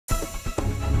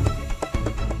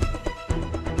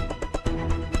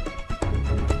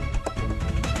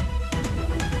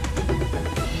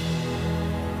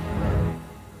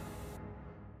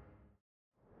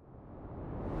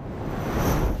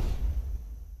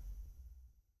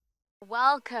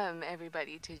Welcome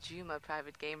everybody to Djuma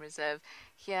Private Game Reserve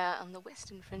here on the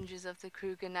western fringes of the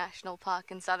Kruger National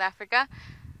Park in South Africa.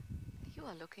 You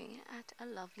are looking at a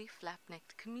lovely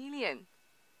flap-necked chameleon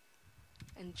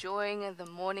enjoying the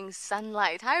morning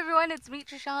sunlight. Hi everyone, it's me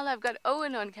Trishal. I've got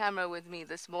Owen on camera with me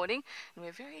this morning and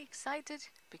we're very excited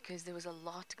because there was a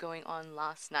lot going on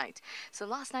last night. So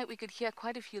last night we could hear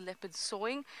quite a few leopards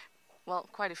sawing, well,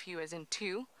 quite a few as in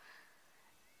two,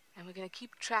 and we're going to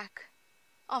keep track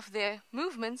of their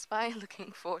movements by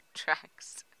looking for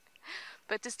tracks.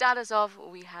 But to start us off,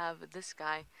 we have this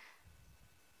guy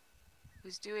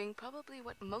who's doing probably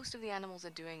what most of the animals are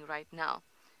doing right now,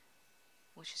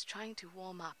 which is trying to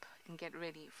warm up and get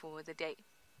ready for the day.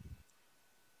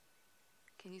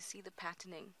 Can you see the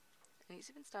patterning? And he's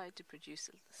even started to produce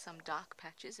some dark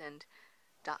patches and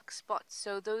dark spots.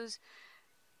 So those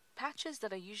patches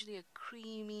that are usually a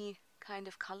creamy kind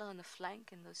of color on the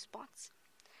flank and those spots,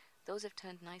 those have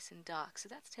turned nice and dark. So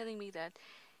that's telling me that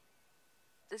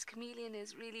this chameleon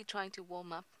is really trying to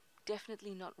warm up.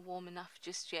 Definitely not warm enough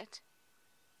just yet.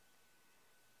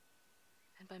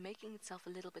 And by making itself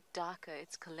a little bit darker,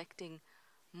 it's collecting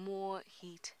more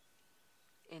heat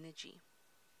energy.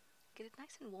 Get it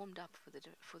nice and warmed up for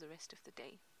the rest of the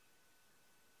day.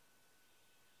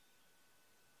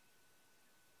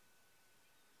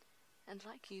 And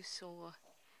like you saw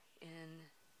in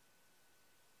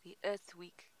the Earth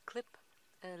Week clip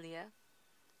earlier,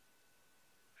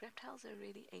 reptiles are a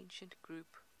really ancient group,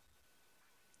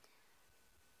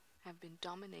 have been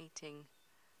dominating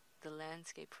the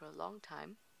landscape for a long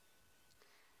time.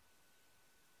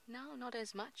 Now not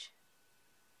as much,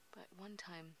 but one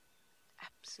time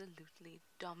absolutely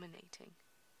dominating.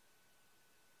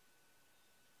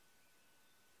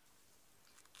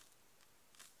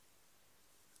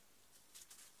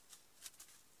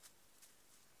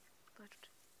 But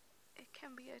it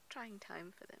can be a trying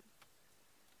time for them.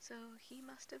 So he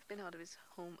must have been out of his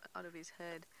home, out of his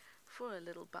herd for a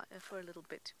little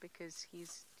bit because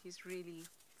he's really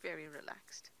very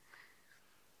relaxed.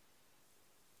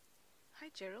 Hi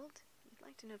Gerald, I'd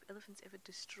like to know if elephants ever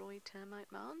destroy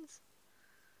termite mounds?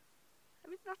 I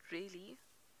mean, not really.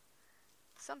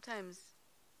 Sometimes,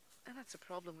 and that's a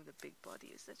problem with a big body,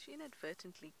 is that you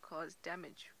inadvertently cause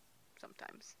damage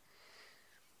sometimes.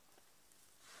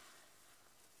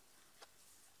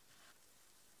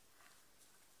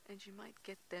 And you might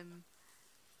get them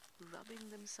rubbing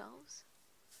themselves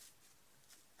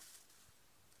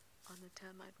on the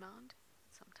termite mound.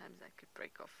 Sometimes that could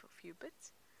break off a few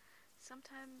bits.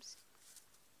 Sometimes,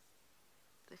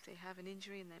 if they have an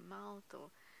injury in their mouth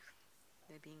or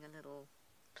they're being a little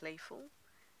playful,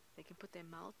 they can put their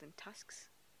mouth and tusks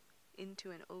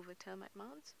into and over termite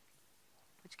mounds,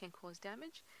 which can cause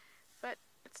damage, but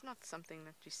it's not something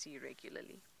that you see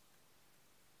regularly.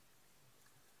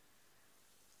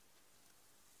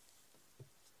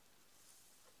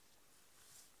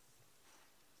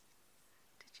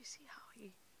 Did you see how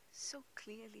so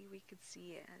clearly we could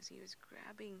see it as he was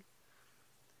grabbing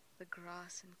the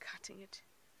grass and cutting it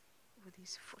with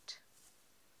his foot?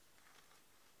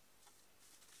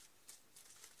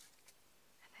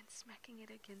 And then smacking it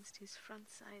against his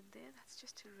front side there, that's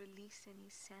just to release any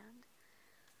sand.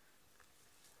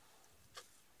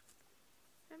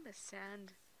 Remember,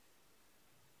 sand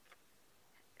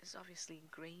is obviously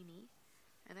grainy,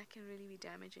 and that can really be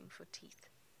damaging for teeth.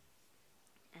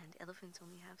 And elephants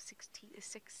only have six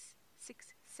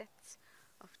sets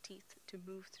of teeth to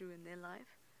move through in their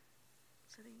life.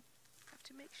 So they have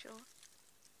to make sure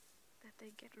that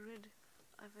they get rid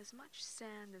of as much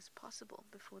sand as possible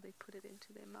before they put it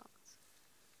into their mouths.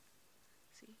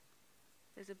 See?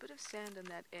 There's a bit of sand on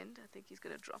that end. I think he's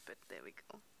going to drop it. There we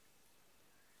go.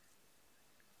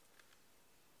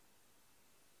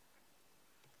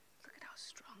 Look at how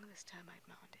strong this termite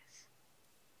mound is.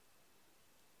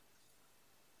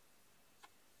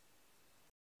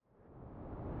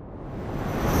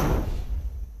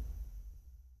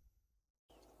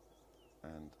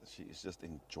 And she is just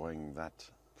enjoying that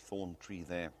thorn tree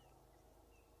there.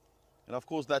 And of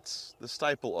course, that's the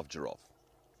staple of giraffe.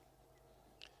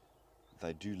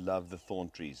 They do love the thorn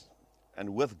trees,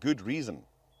 and with good reason.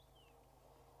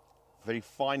 Very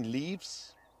fine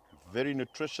leaves, very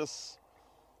nutritious,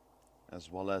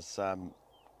 as well as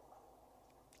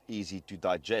easy to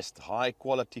digest, high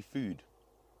quality food,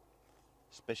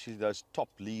 especially those top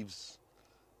leaves,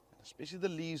 especially the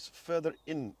leaves further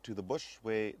into the bush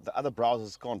where the other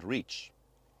browsers can't reach.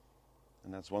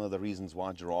 And that's one of the reasons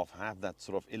why giraffe have that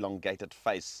sort of elongated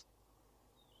face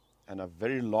and a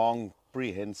very long,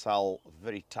 prehensile,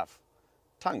 very tough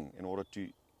tongue in order to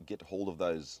get hold of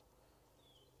those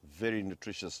very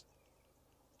nutritious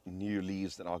new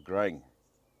leaves that are growing.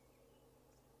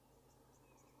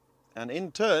 And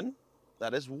in turn,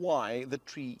 that is why the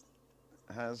tree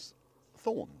has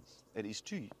thorns. It is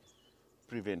to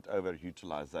prevent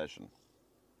overutilization.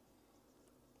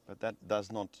 But that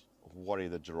does not worry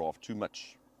the giraffe too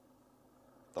much.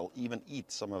 They'll even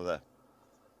eat some of the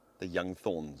young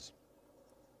thorns.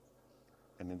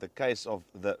 And in the case of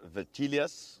the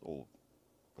Vitilius, or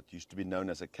what used to be known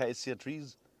as acacia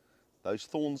trees, those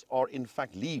thorns are in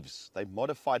fact leaves. They're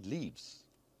modified leaves.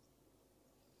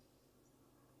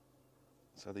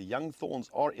 So the young thorns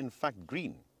are in fact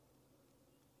green,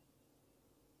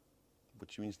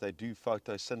 which means they do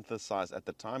photosynthesize at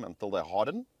the time until they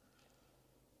harden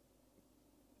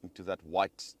into that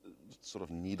white sort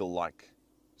of needle-like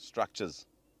structures.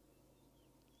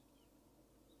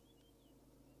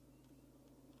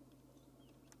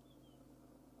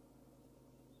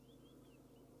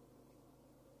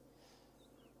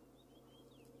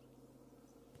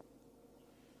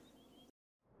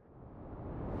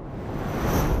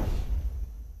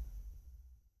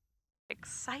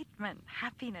 Excitement,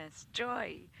 happiness,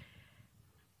 joy.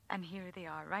 And here they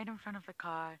are, right in front of the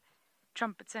car,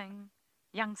 trumpeting,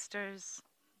 youngsters,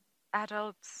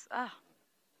 adults.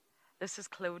 This is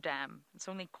Clo Dam. It's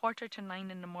only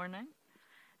 8:45 in the morning,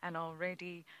 and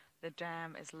already the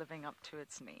dam is living up to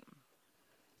its name.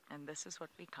 And this is what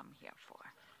we come here for.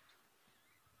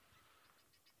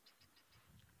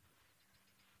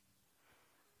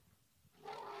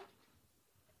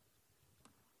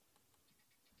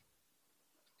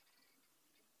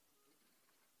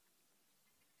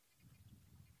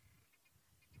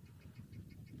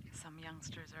 Some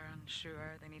youngsters are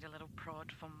unsure. They need a little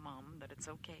prod from mom that it's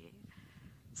okay.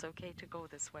 It's okay to go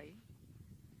this way.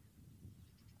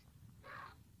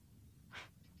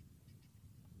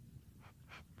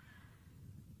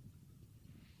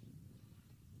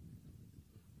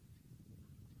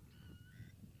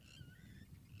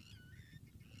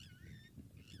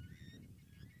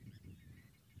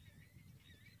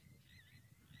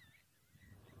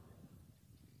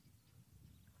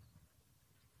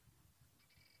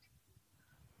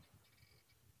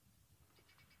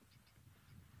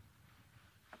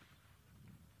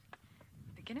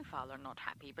 The guinea fowl are not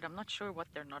happy, but I'm not sure what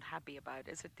they're not happy about.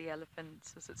 Is it the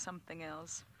elephants? Is it something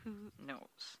else? Who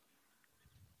knows?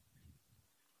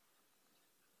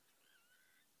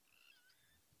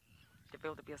 The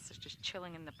wildebeest is just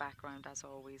chilling in the background as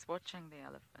always, watching the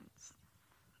elephants.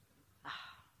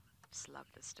 Just love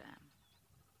this dam.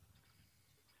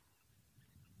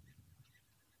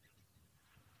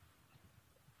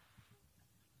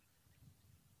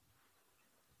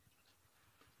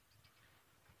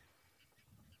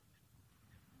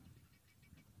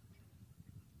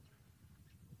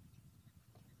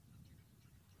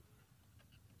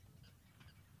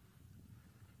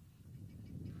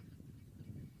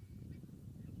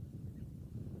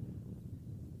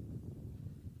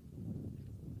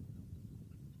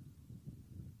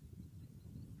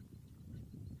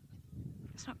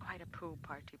 It's not quite a pool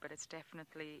party, but it's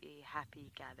definitely a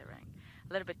happy gathering.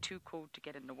 A little bit too cold to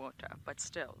get in the water, but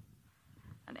still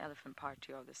an elephant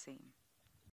party all the same.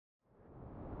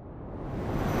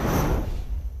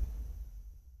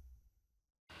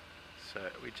 So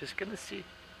we're just going to see.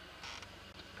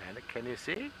 Panda, can you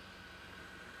see?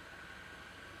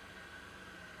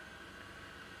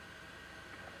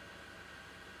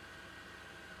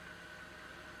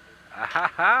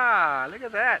 Ahaha! Look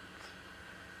at that!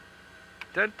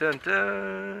 Dun dun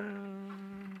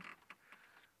dun!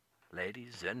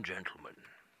 Ladies and gentlemen,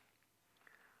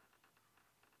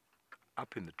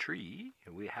 up in the tree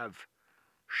we have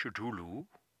Xidulu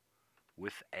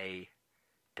with a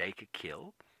dake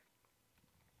kill.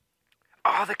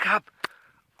 Oh, the cub!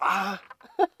 Ah!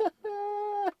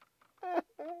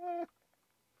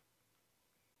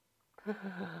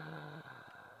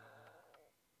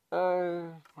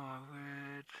 Oh my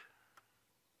word.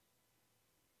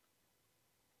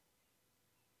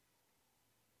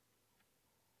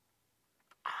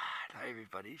 Hello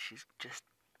everybody, she's just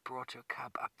brought her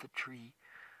cub up the tree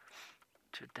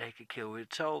to take a kill. We were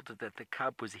told that the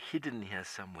cub was hidden here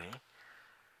somewhere,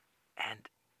 and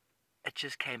it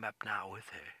just came up now with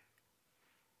her.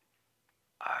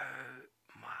 Oh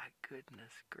my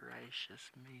goodness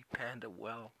gracious me, Panda,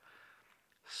 well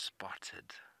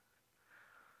spotted.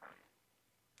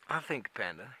 I think,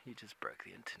 Panda, you just broke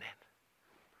the internet.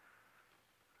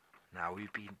 Now,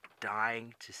 we've been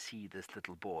dying to see this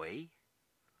little boy.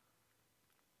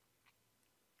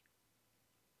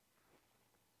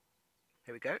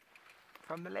 Here we go,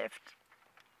 from the left.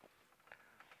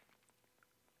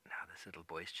 Now, this little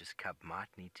boisterous cub might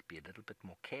need to be a little bit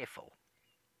more careful.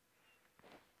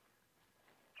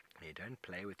 there. Don't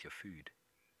play with your food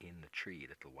in the tree,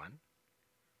 little one.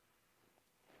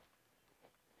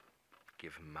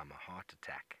 Give Mum a heart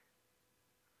attack.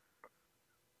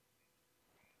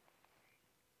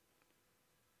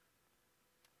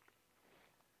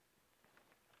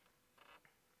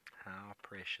 How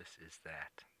precious is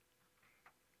that?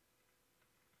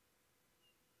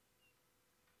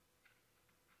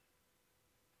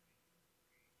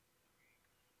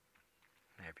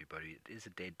 Everybody, it is a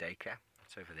dead daker.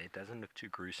 It's over there. It doesn't look too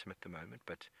gruesome at the moment,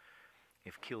 but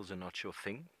if kills are not your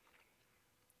thing,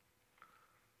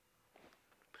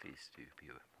 please do be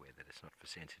aware that it's not for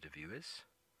sensitive viewers.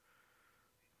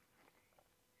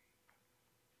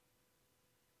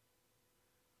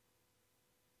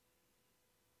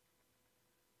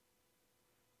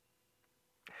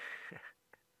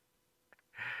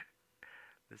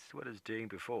 This is what it was doing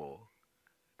before.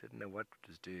 Didn't know what it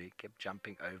was doing. It kept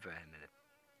jumping over and then it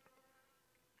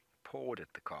pawed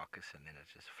at the carcass and then it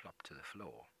just flopped to the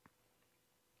floor.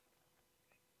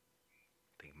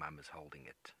 I think Mum is holding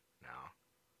it now.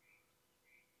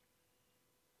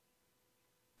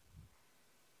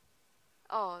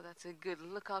 Oh, that's a good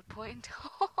lookout point.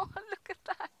 Oh, look at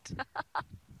that.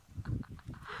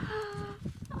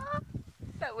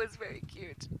 That was very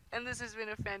cute. And this has been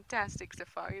a fantastic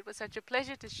safari. It was such a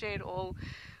pleasure to share it all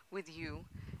with you.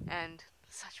 And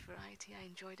such variety. I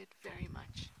enjoyed it very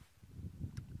much.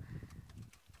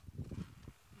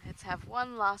 Let's have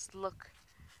one last look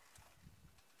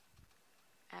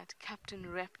at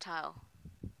Captain Reptile.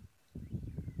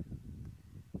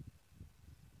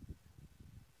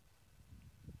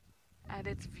 At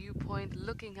its viewpoint,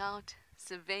 looking out,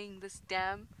 surveying this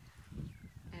dam,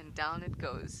 and down it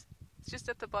goes. It's just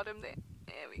at the bottom there.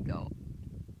 There we go.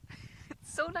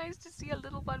 It's so nice to see a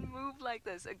little one move like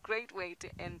this. A great way to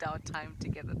end our time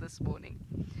together this morning.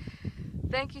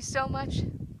 Thank you so much.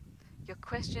 Your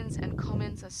questions and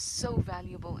comments are so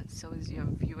valuable, and so is your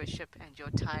viewership and your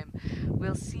time.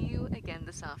 We'll see you again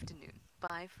this afternoon.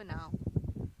 Bye for now.